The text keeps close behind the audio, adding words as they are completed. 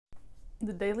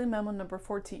The Daily Memo number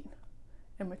 14.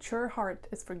 A mature heart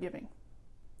is forgiving.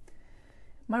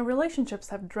 My relationships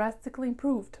have drastically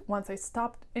improved once I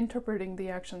stopped interpreting the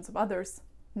actions of others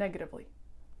negatively.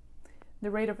 The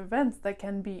rate of events that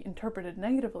can be interpreted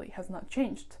negatively has not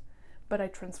changed, but I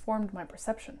transformed my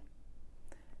perception.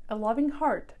 A loving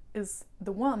heart is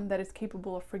the one that is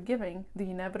capable of forgiving the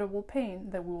inevitable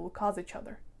pain that we will cause each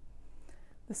other.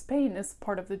 This pain is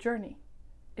part of the journey.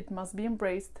 It must be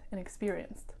embraced and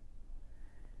experienced.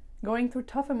 Going through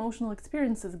tough emotional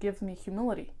experiences gives me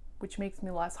humility, which makes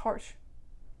me less harsh.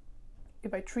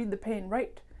 If I treat the pain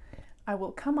right, I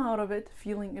will come out of it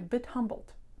feeling a bit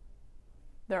humbled.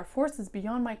 There are forces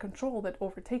beyond my control that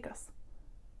overtake us.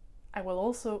 I will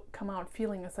also come out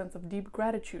feeling a sense of deep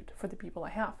gratitude for the people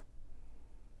I have.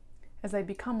 As I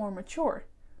become more mature,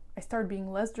 I start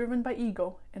being less driven by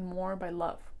ego and more by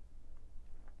love.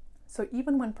 So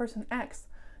even when person X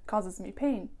causes me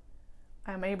pain,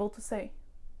 I am able to say,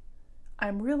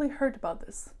 I'm really hurt about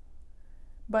this,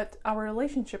 but our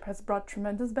relationship has brought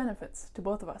tremendous benefits to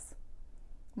both of us.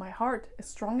 My heart is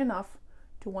strong enough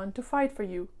to want to fight for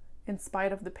you in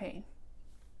spite of the pain.